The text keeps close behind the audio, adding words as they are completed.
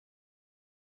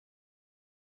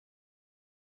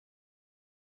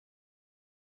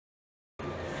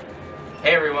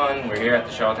Hey everyone, we're here at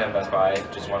the Charlottetown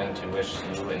Bestbuy, just wanting to wish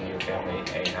you and your family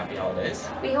a happy holidays.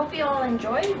 We hope you all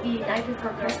enjoy the night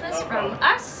before Christmas from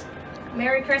us.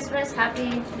 Merry Christmas,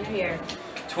 Happy New Year.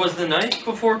 'Twas the night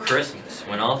before Christmas,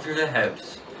 when all through the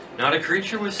house not a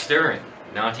creature was stirring,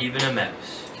 not even a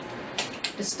mouse.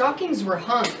 The stockings were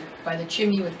hung by the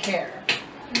chimney with care,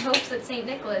 in hopes that St.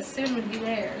 Nicholas soon would be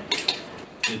there.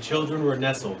 The children were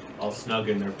nestled, all snug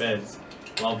in their beds,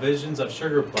 while visions of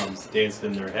sugar plums danced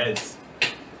in their heads.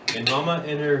 And Mama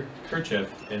in her kerchief,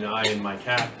 and I in my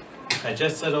cap, had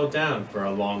just settled down for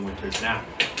a long winter's nap.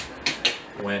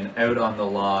 When out on the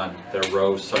lawn there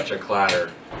rose such a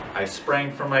clatter, I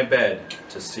sprang from my bed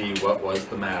to see what was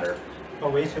the matter.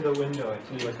 Away to the window I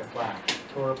flew like a flash,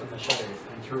 tore open the shutters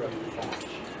and threw up the thatch.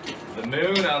 The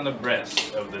moon on the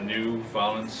breast of the new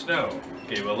fallen snow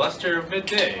gave a luster of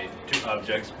midday to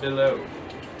objects below.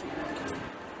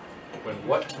 When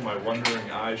what to my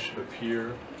wondering eyes should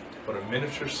appear but a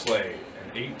miniature sleigh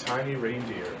and 8 tiny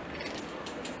reindeer.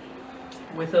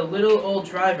 With a little old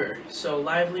driver, so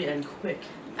lively and quick.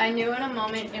 I knew in a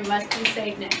moment it must be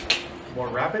Saint Nick. More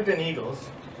rapid than eagles,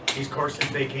 these coursers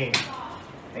they came,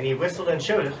 and he whistled and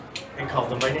shouted and called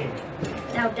them by name.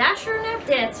 Now Dasher, now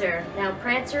Dancer, now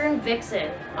Prancer and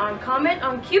Vixen, on Comet,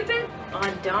 on Cupid,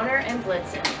 on Donner and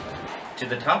Blitzen. To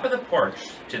the top of the porch,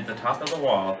 to the top of the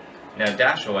wall, now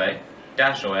dash away,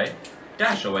 dash away,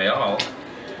 dash away all.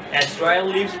 As dry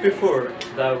leaves before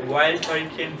the wild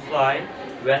hurricane fly,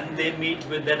 when they meet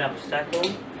with an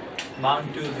obstacle,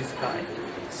 mount to the sky.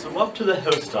 So up to the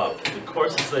housetop, the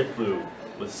coursers they flew,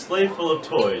 with sleigh full of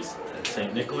toys, and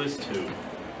St. Nicholas too.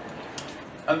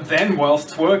 And then, whilst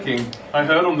twerking, I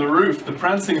heard on the roof the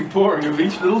prancing and pouring of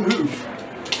each little hoof.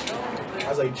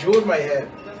 As I jeweled my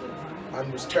head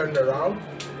and was turned around,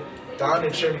 down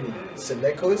the chimney, St.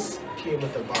 Nicholas came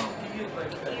with a bound.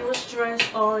 He was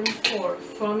dressed all in fur,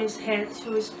 from his head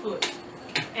to his foot,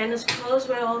 and his clothes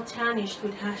were all tarnished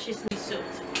with ashes and soot.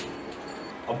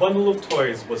 A bundle of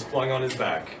toys was flung on his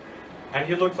back, and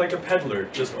he looked like a peddler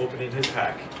just opening his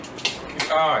pack.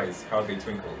 His eyes, how they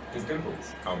twinkled, his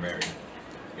dimples, how merry.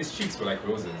 His cheeks were like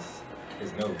roses,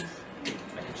 his nose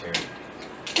like a cherry.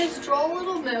 His droll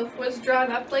little mouth was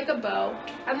drawn up like a bow,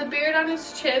 and the beard on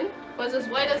his chin was as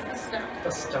white as the snow. The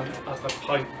stump of a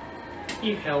pipe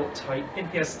he held tight in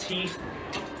his teeth,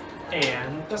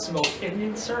 and the smoke it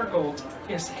encircled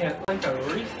his head like a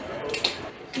wreath.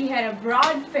 He had a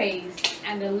broad face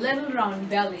and a little round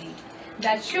belly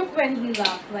that shook when he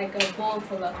laughed like a bowl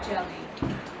full of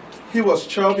jelly. He was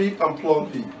chubby and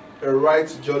plumpy, a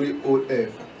right jolly old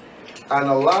elf, and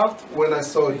I laughed when I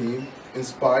saw him in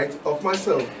spite of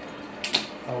myself.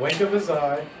 A wink of his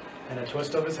eye and a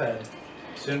twist of his head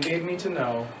soon gave me to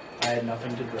know I had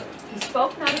nothing to dread. He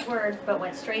spoke not a word, but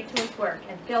went straight to his work,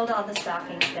 and filled all the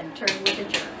stockings, then turned with a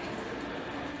jerk.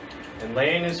 And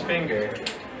laying his finger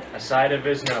aside of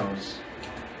his nose,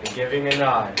 and giving a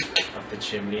nod, up the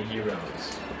chimney he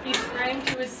rose. He sprang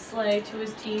to his sleigh, to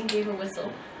his team gave a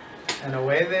whistle, and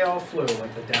away they all flew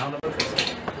like the down of a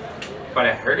thistle. But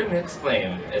I heard him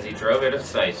exclaim as he drove out of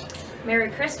sight,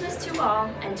 Merry Christmas to all,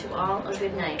 and to all a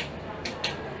good night.